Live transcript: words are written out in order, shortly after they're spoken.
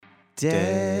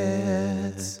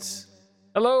Dads.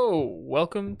 Hello,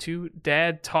 welcome to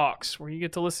Dad Talks, where you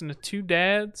get to listen to two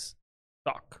dads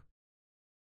talk.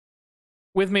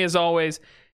 With me, as always,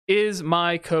 is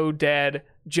my co-dad,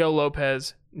 Joe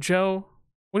Lopez. Joe,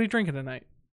 what are you drinking tonight?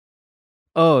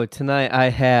 Oh, tonight I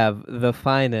have the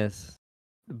finest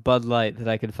Bud Light that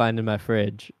I could find in my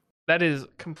fridge. That is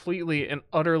completely and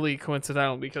utterly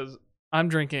coincidental because I'm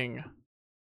drinking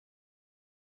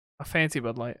a fancy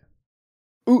Bud Light.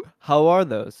 Ooh, how are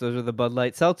those? Those are the Bud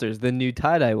Light seltzers, the new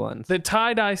tie-dye ones. The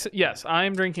tie-dye, yes, I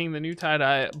am drinking the new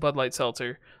tie-dye Bud Light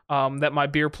seltzer that my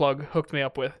beer plug hooked me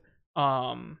up with.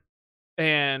 And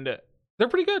they're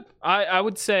pretty good. I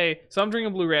would say, so I'm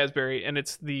drinking blue raspberry, and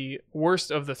it's the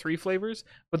worst of the three flavors,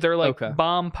 but they're like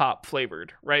bomb pop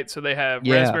flavored, right? So they have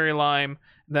raspberry lime,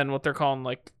 then what they're calling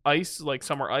like ice, like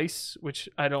summer ice, which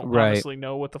I don't honestly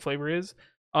know what the flavor is.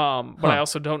 But I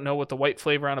also don't know what the white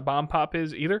flavor on a bomb pop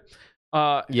is either.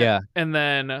 And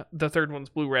then the third one's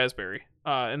blue raspberry.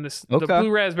 The blue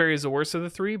raspberry is the worst of the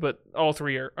three, but all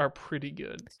three are pretty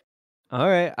good. All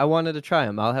right, I wanted to try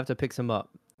them. I'll have to pick some up.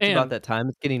 It's about that time.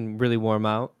 It's getting really warm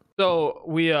out. So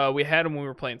we had them when we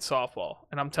were playing softball,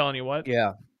 and I'm telling you what,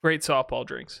 great softball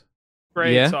drinks,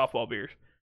 great softball beers.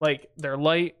 Like they're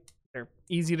light, they're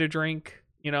easy to drink.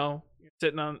 You know, you're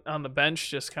sitting on the bench,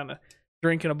 just kind of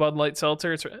drinking a Bud Light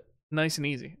seltzer. It's nice and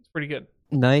easy. It's pretty good.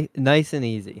 Nice and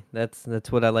easy. That's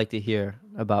what I like to hear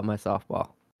about my softball.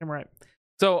 I'm right.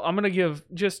 So I'm gonna give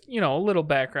just a little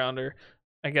background, or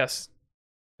I guess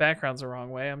background's the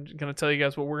wrong way. I'm gonna tell you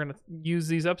guys what we're gonna use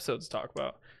these episodes to talk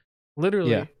about.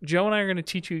 Literally, Joe and I are gonna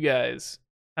teach you guys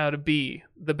how to be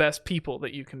the best people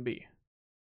that you can be.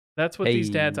 That's what these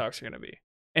dad talks are gonna be,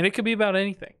 and it could be about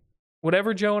anything.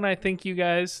 Whatever Joe and I think you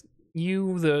guys,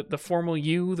 the formal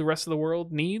you, the rest of the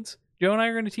world needs, Joe and I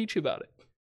are gonna teach you about it.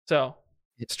 So.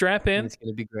 Strap in. It's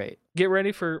gonna be great. Get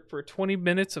ready for 20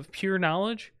 minutes of pure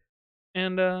knowledge,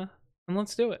 and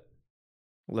let's do it.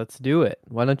 Let's do it.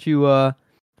 Why don't you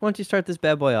start this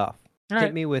bad boy off?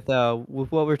 Hit me with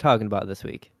what we're talking about this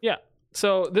week. Yeah.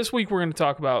 So this week we're going to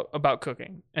talk about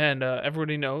cooking, and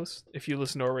everybody knows if you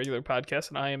listen to our regular podcast,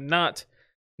 and I am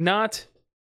not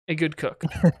a good cook,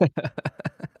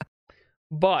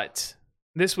 but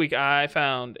this week I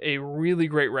found a really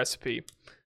great recipe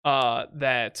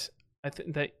that. I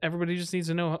think that everybody just needs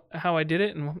to know how I did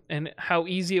it and how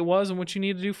easy it was and what you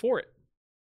need to do for it.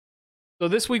 So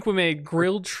this week we made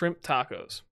grilled shrimp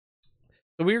tacos.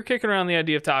 So we were kicking around the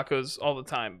idea of tacos all the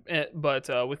time, but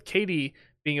with Katie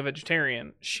being a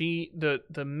vegetarian,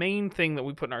 the main thing that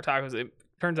we put in our tacos, it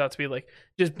turns out to be like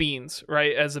just beans,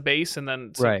 right, as a base, and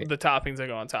then the toppings that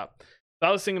go on top. So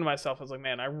I was thinking to myself, I was like,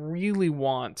 man, I really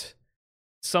want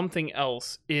something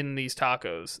else in these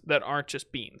tacos that aren't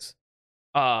just beans.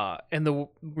 And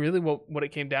what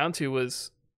it came down to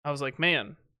was I was like,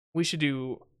 man, we should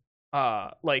do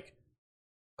like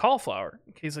cauliflower.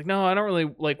 He's like, no, I don't really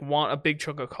like want a big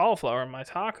chunk of cauliflower in my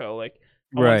taco. Like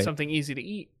I want something easy to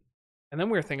eat. And then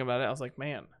we were thinking about it. I was like,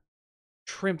 man,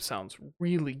 shrimp sounds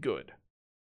really good.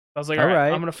 I was like, all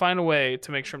right, I'm gonna find a way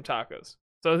to make shrimp tacos.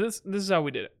 So this is how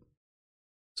we did it.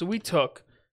 So we took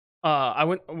I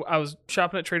was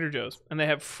shopping at Trader Joe's, and they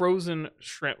have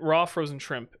raw frozen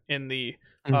shrimp in the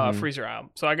freezer aisle.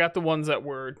 So I got the ones that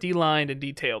were de-lined and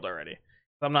detailed already.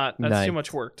 That's too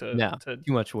much work to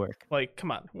too much work. Like, come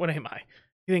on, what am I?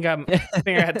 You think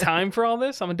I had time for all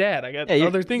this? I'm a dad. I got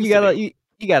other things to do.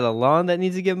 You got a lawn that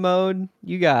needs to get mowed.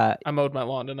 I mowed my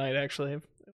lawn tonight, actually.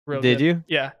 Did you?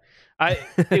 Yeah.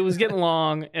 It was getting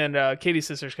long, and Katie's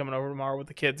sister's coming over tomorrow with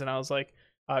the kids, and I was like,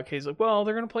 Katie's like, well,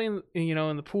 they're gonna play in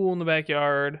the pool in the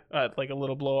backyard, like a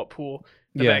little blow up pool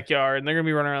in the backyard, and they're gonna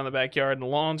be running around the backyard, and the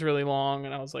lawn's really long.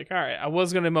 And I was like, all right, I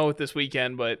was gonna mow it this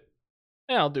weekend, but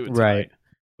I'll do it tonight. Right.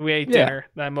 We ate dinner,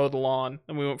 then I mowed the lawn,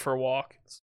 and we went for a walk.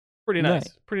 It's pretty nice.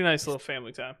 Pretty nice little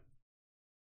family time.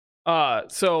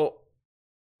 So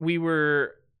we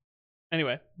were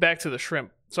anyway, back to the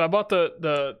shrimp. So I bought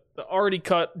the already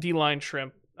cut D-line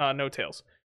shrimp, no tails.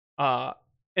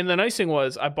 And the nice thing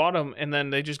was I bought them, and then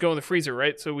they just go in the freezer,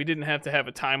 right? So we didn't have to have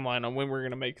a timeline on when we were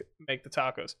going to make the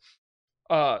tacos.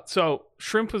 So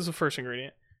shrimp was the first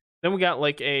ingredient. Then we got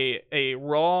like a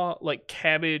raw like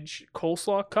cabbage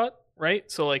coleslaw cut, right?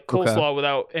 So like coleslaw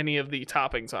without any of the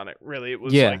toppings on it, really. It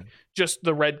was like just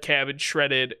the red cabbage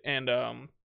shredded, and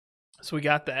so we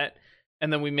got that.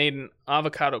 And then we made an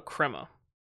avocado crema,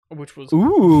 which was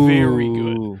very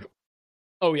good.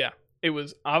 Oh yeah. It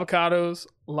was avocados,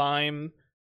 lime,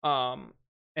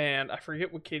 and I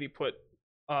forget what Katie put.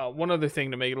 One other thing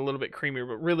to make it a little bit creamier,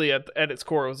 but really at its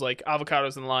core, it was like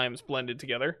avocados and limes blended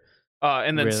together.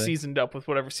 and then seasoned up with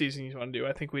whatever seasoning you want to do.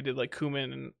 I think we did like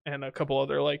cumin and a couple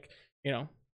other like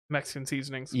Mexican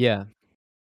seasonings. Yeah.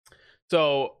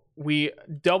 So we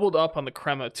doubled up on the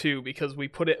crema too because we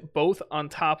put it both on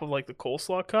top of like the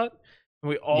coleslaw cut, and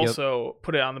we Yep. also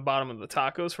put it on the bottom of the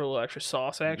tacos for a little extra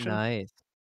sauce action. Nice.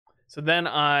 So then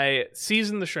I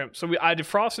seasoned the shrimp. So I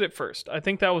defrosted it first. I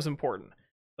think that was important.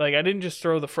 Like I didn't just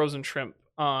throw the frozen shrimp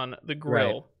on the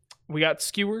grill. Right. We got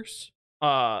skewers,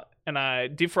 and I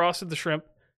defrosted the shrimp,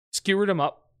 skewered them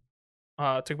up.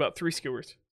 Took about 3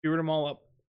 skewers, skewered them all up.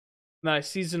 Then I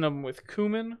seasoned them with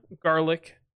cumin,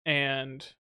 garlic, and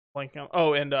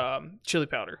chili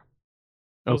powder.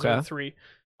 Those are the Okay. 3.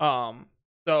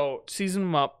 So season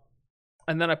them up,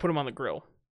 and then I put them on the grill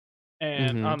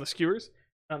and Mhm. on the skewers.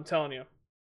 I'm telling you,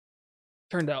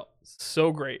 turned out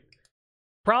so great.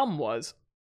 Problem was,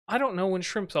 I don't know when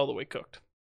shrimp's all the way cooked.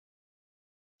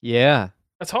 Yeah,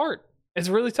 That's hard. It's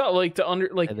really tough. Like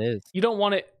it is. you don't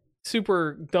want it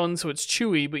super done so it's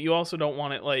chewy, but you also don't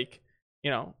want it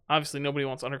obviously nobody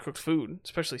wants undercooked food,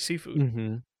 especially seafood.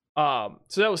 Mhm.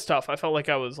 So that was tough. I felt like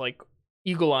I was like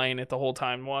eagle eyeing it the whole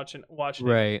time, watching it,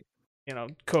 Right.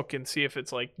 cook and see if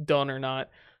it's like done or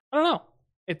not. I don't know.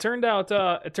 It turned out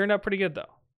pretty good though.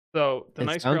 So the It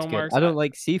nice sounds grill good. marks. I don't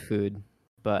like seafood,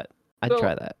 but I'd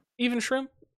try So that. even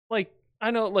shrimp, like I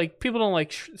know like people don't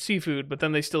like seafood, but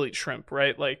then they still eat shrimp,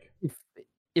 right? Like If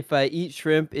if I eat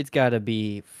shrimp, it's gotta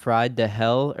be fried to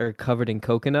hell or covered in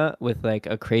coconut with like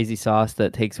a crazy sauce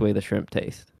that takes away the shrimp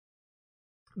taste.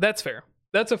 that's fair.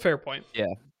 That's a fair point.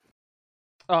 Yeah.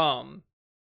 Um,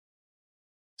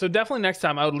 so definitely next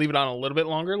time I would leave it on a little bit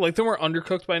longer. Like they weren't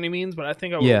undercooked by any means, but I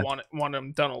think I would Yeah. want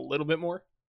them done a little bit more.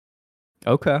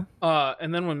 Okay.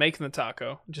 And then when making the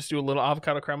taco, just do a little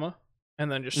avocado crema, and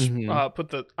then just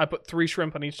Mhm. I put 3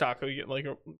 shrimp on each taco. You get like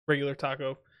a regular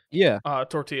taco Yeah.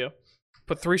 tortilla.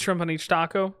 Put 3 shrimp on each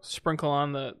taco. Sprinkle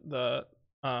on the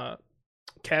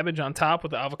cabbage on top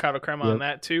with the avocado crema on Yep.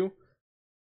 that too.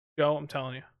 Go, I'm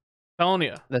telling you, telling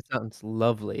you. That sounds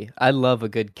lovely. I love a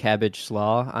good cabbage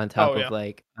slaw on Oh top yeah. of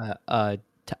like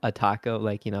a taco,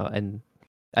 like and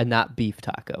a not beef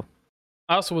taco.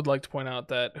 I also would like to point out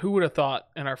that who would have thought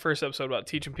in our first episode about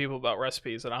teaching people about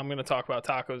recipes that I'm going to talk about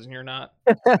tacos and you're not?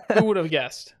 Who would have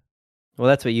guessed? Well,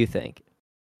 that's what you think.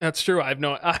 That's true.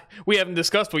 We haven't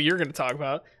discussed what you're going to talk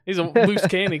about. He's a loose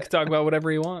cannon. He can talk about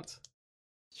whatever he wants.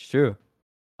 It's true.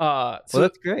 So Well,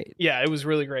 that's great. yeah, it was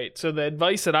really great. So the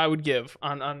advice that I would give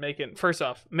on making, first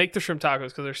off, make the shrimp tacos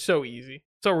because they're so easy,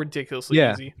 so ridiculously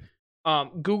Yeah. easy.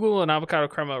 Google an avocado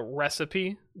crema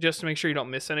recipe just to make sure you don't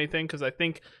miss anything because I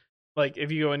think like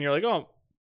if you go and you're like, oh,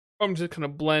 I'm just gonna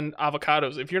blend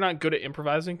avocados. If you're not good at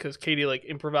improvising, because Katie like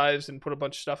improvised and put a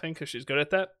bunch of stuff in because she's good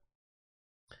at that.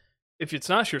 If it's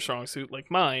not your strong suit like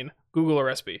mine, Google a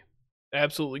recipe.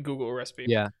 Absolutely Google a recipe.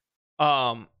 Yeah.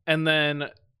 And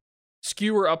then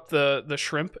skewer up the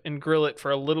shrimp and grill it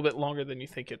for a little bit longer than you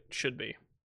think it should be.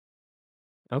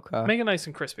 Okay. Make it nice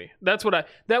and crispy. That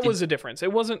was the difference.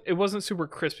 It wasn't super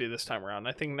crispy this time around.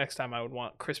 I think next time I would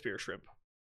want crispier shrimp.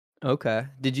 Okay.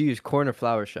 Did you use corn or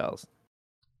flour shells?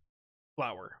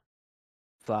 Flour.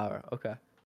 Flour. Okay.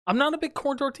 I'm not a big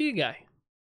corn tortilla guy.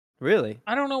 Really?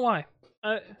 I don't know why.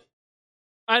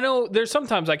 I know there's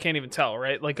sometimes I can't even tell,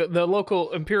 right? Like the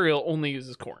local Imperial only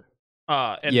uses corn.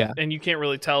 And you can't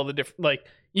really tell the difference. Like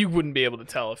you wouldn't be able to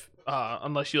tell if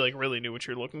unless you like really knew what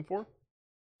you're looking for.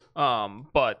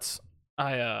 But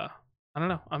I don't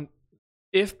know.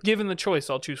 If given the choice,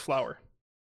 I'll choose flour.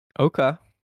 Okay.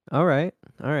 All right.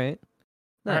 Nice.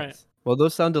 All right. Well,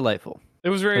 those sound delightful. It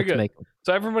was very Let's good. make 'em.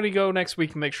 So everybody go next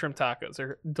week and make shrimp tacos.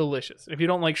 They're delicious. If you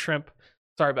don't like shrimp,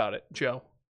 sorry about it, Joe.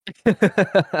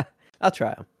 I'll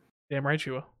try them. Damn right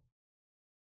you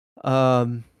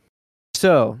will.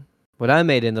 So what I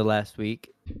made in the last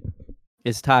week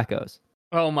is tacos.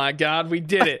 Oh my God, we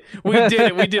did it. We did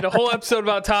it. We did a whole episode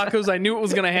about tacos. I knew it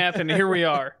was going to happen. And here we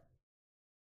are.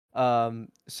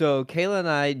 So Kayla and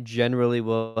I generally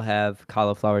will have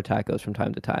cauliflower tacos from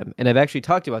time to time. And I've actually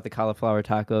talked about the cauliflower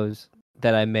tacos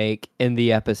that I make in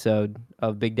the episode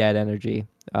of Big Dad Energy.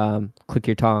 Click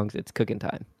your tongs, it's cooking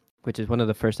time, which is one of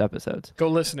the first episodes. Go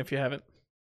listen if you haven't.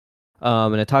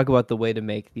 And I talk about the way to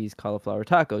make these cauliflower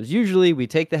tacos. Usually we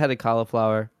take the head of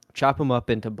cauliflower, chop them up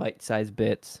into bite-sized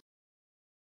bits,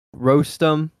 roast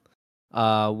them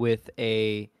with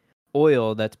a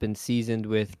oil that's been seasoned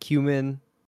with cumin,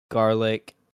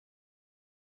 garlic,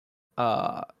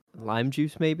 lime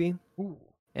juice maybe. Ooh.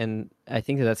 And I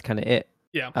think that's kind of it.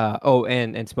 Yeah.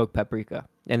 And smoked paprika.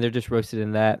 And they're just roasted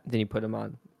in that. Then you put them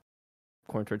on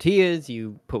corn tortillas,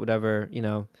 you put whatever,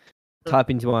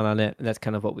 toppings you want on it, and that's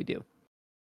kind of what we do.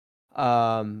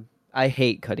 I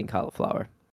hate cutting cauliflower.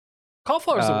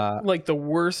 Cauliflower is Uh, like the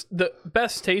worst, the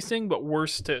best tasting, but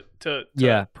worst to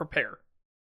yeah, prepare.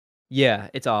 yeah,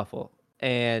 it's awful.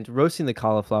 And roasting the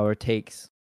cauliflower takes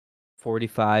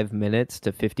 45 minutes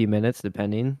to 50 minutes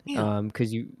depending, Damn.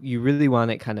 because you really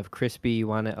want it kind of crispy. You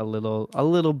want it a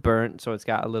little burnt, so it's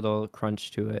got a little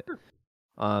crunch to it.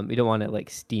 You don't want it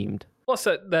like steamed. Plus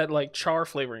that like char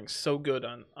flavoring is so good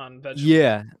on vegetables.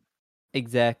 Yeah,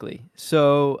 exactly.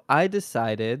 So I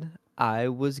decided I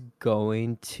was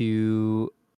going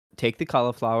to take the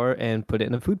cauliflower and put it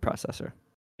in a food processor.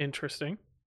 Interesting.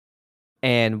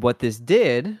 And what this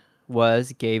did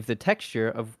was gave the texture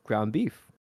of ground beef.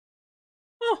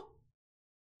 Oh,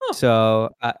 oh, So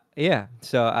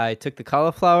I took the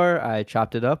cauliflower, I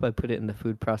chopped it up, I put it in the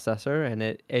food processor, and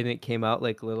it came out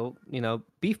like little,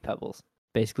 beef pebbles.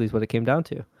 Basically, is what it came down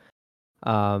to.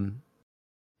 Um,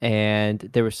 and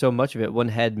there was so much of it. One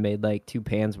head made like 2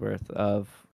 pans worth of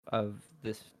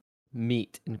this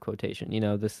meat in quotation.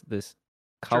 This sure.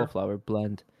 cauliflower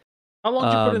blend. How long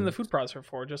did you put it in the Um, food processor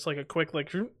for? Just like a quick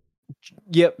like.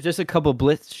 Yep, just a couple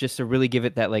blitz just to really give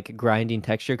it that like grinding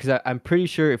texture. Because I'm pretty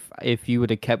sure if you would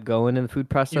have kept going in the food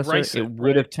You processor, rice it it, would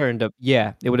right? have turned up.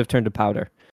 Yeah, it would have turned to powder,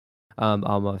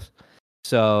 almost.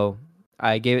 So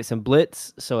I gave it some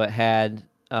blitz, so it had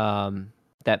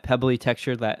that pebbly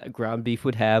texture that ground beef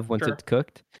would have once Sure. it's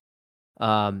cooked.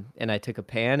 And I took a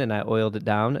pan and I oiled it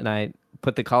down, and I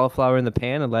put the cauliflower in the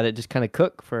pan and let it just kind of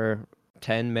cook for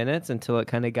 10 minutes until it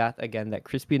kind of got again that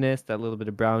crispiness, that little bit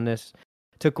of brownness,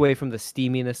 took away from the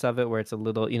steaminess of it where it's a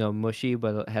little, mushy,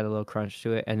 but it had a little crunch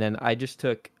to it. And then I just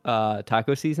took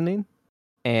taco seasoning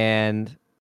and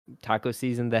taco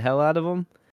seasoned the hell out of them.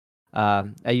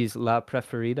 I use La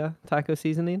Preferida taco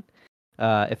seasoning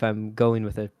if I'm going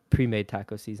with a pre-made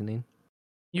taco seasoning.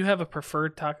 You have a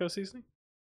preferred taco seasoning?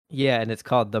 Yeah, and it's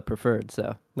called the preferred.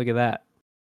 So look at that.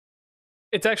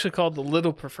 It's actually called the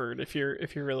little preferred. If you're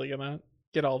really gonna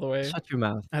get all the way, Shut your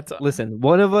mouth. that's Listen,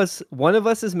 one of us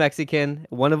is Mexican,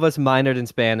 one of us minored in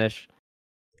Spanish,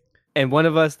 and one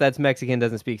of us that's Mexican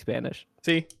doesn't speak Spanish.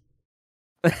 see.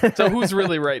 So who's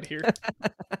really right here?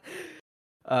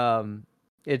 um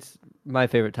it's my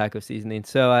favorite taco seasoning.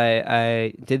 So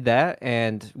I did that,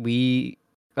 and we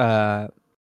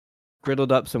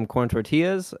griddled up some corn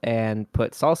tortillas and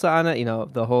put salsa on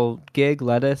it, the whole gig,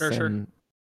 lettuce Sure. and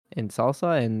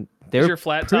salsa, and Is they're your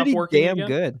flat top pretty working damn again?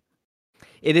 good.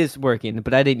 It is working,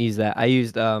 but I didn't use that. I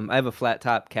used I have a flat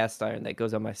top cast iron that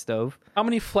goes on my stove. How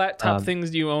many flat top Um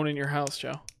things do you own in your house,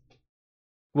 Joe?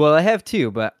 well, I have two,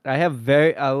 but I have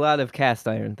a lot of cast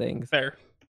iron things. There.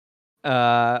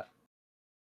 Uh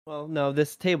well, no,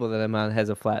 this table that I'm on has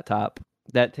a flat top.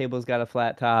 That table's got a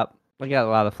flat top. I got a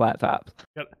lot of flat tops.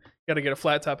 Got to get a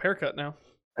flat top haircut now.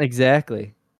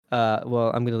 Exactly.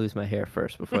 Well, I'm going to lose my hair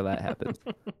first before that happens.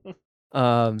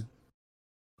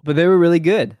 But they were really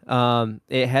good.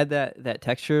 It had that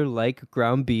texture like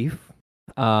ground beef.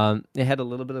 It had a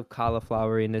little bit of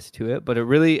caulifloweriness to it, but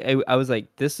I was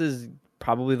like, this is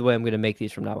probably the way I'm going to make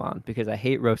these from now on, because I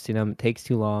hate roasting them. It takes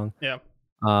too long. Yeah.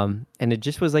 And it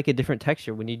just was like a different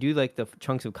texture. When you do like the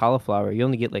chunks of cauliflower, you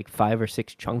only get like 5 or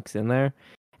 6 chunks in there,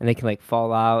 and they can like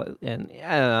fall out. And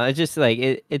I don't know. It's just like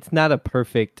it's not a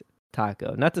perfect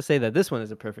taco. Not to say that this one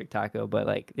is a perfect taco, but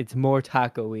like it's more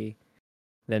taco-y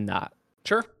than not.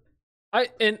 Sure. I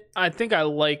think I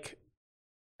like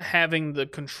having the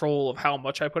control of how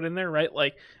much I put in there, right?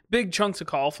 Like big chunks of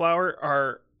cauliflower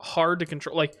are hard to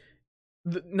control. Like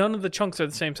none of the chunks are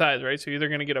the same size, right? So you're either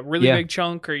going to get a really Yeah. big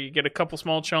chunk or you get a couple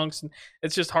small chunks, and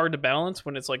it's just hard to balance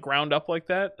when it's like ground up like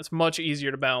that. It's much easier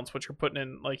to balance what you're putting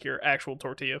in like your actual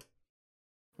tortilla.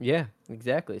 Yeah,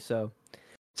 exactly. So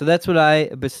that's what I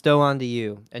bestow onto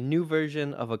you, a new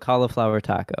version of a cauliflower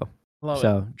taco. Love it.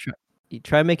 So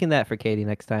try making that for Katie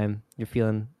next time you're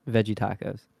feeling veggie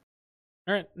tacos.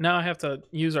 All right, now I have to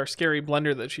use our scary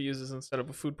blender that she uses instead of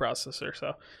a food processor.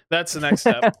 So that's the next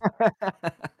step.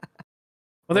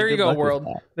 Well, there you good go, luck with world.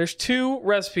 that. There's 2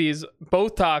 recipes,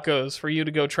 both tacos, for you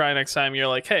to go try next time. You're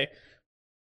like, hey,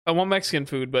 I want Mexican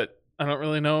food, but I don't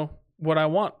really know what I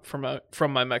want from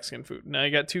my Mexican food. Now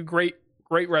you got 2 great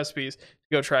recipes to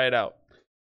go try it out.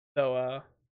 So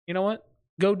you know what?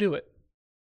 Go do it.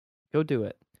 Go do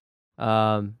it.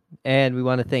 And we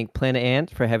want to thank Planet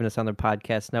Ant for having us on their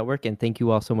podcast network, and thank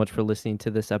you all so much for listening to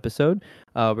this episode.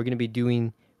 We're going to be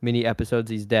doing mini episodes,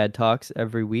 these dad talks,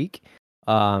 every week.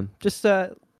 Just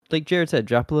like Jared said,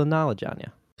 drop a little knowledge on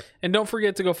you. And don't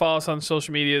forget to go follow us on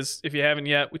social medias if you haven't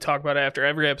yet. We talk about it after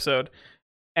every episode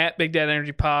at Big Dad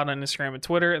Energy Pod on Instagram and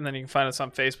Twitter, and then you can find us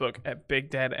on Facebook at Big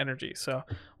Dad Energy. So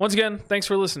once again, thanks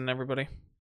for listening, everybody.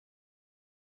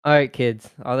 All right, kids,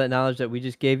 all that knowledge that we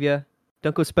just gave you,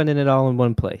 don't go spending it all in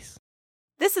one place.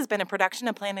 This has been a production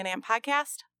of Planet Ant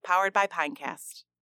Podcast, powered by Pinecast.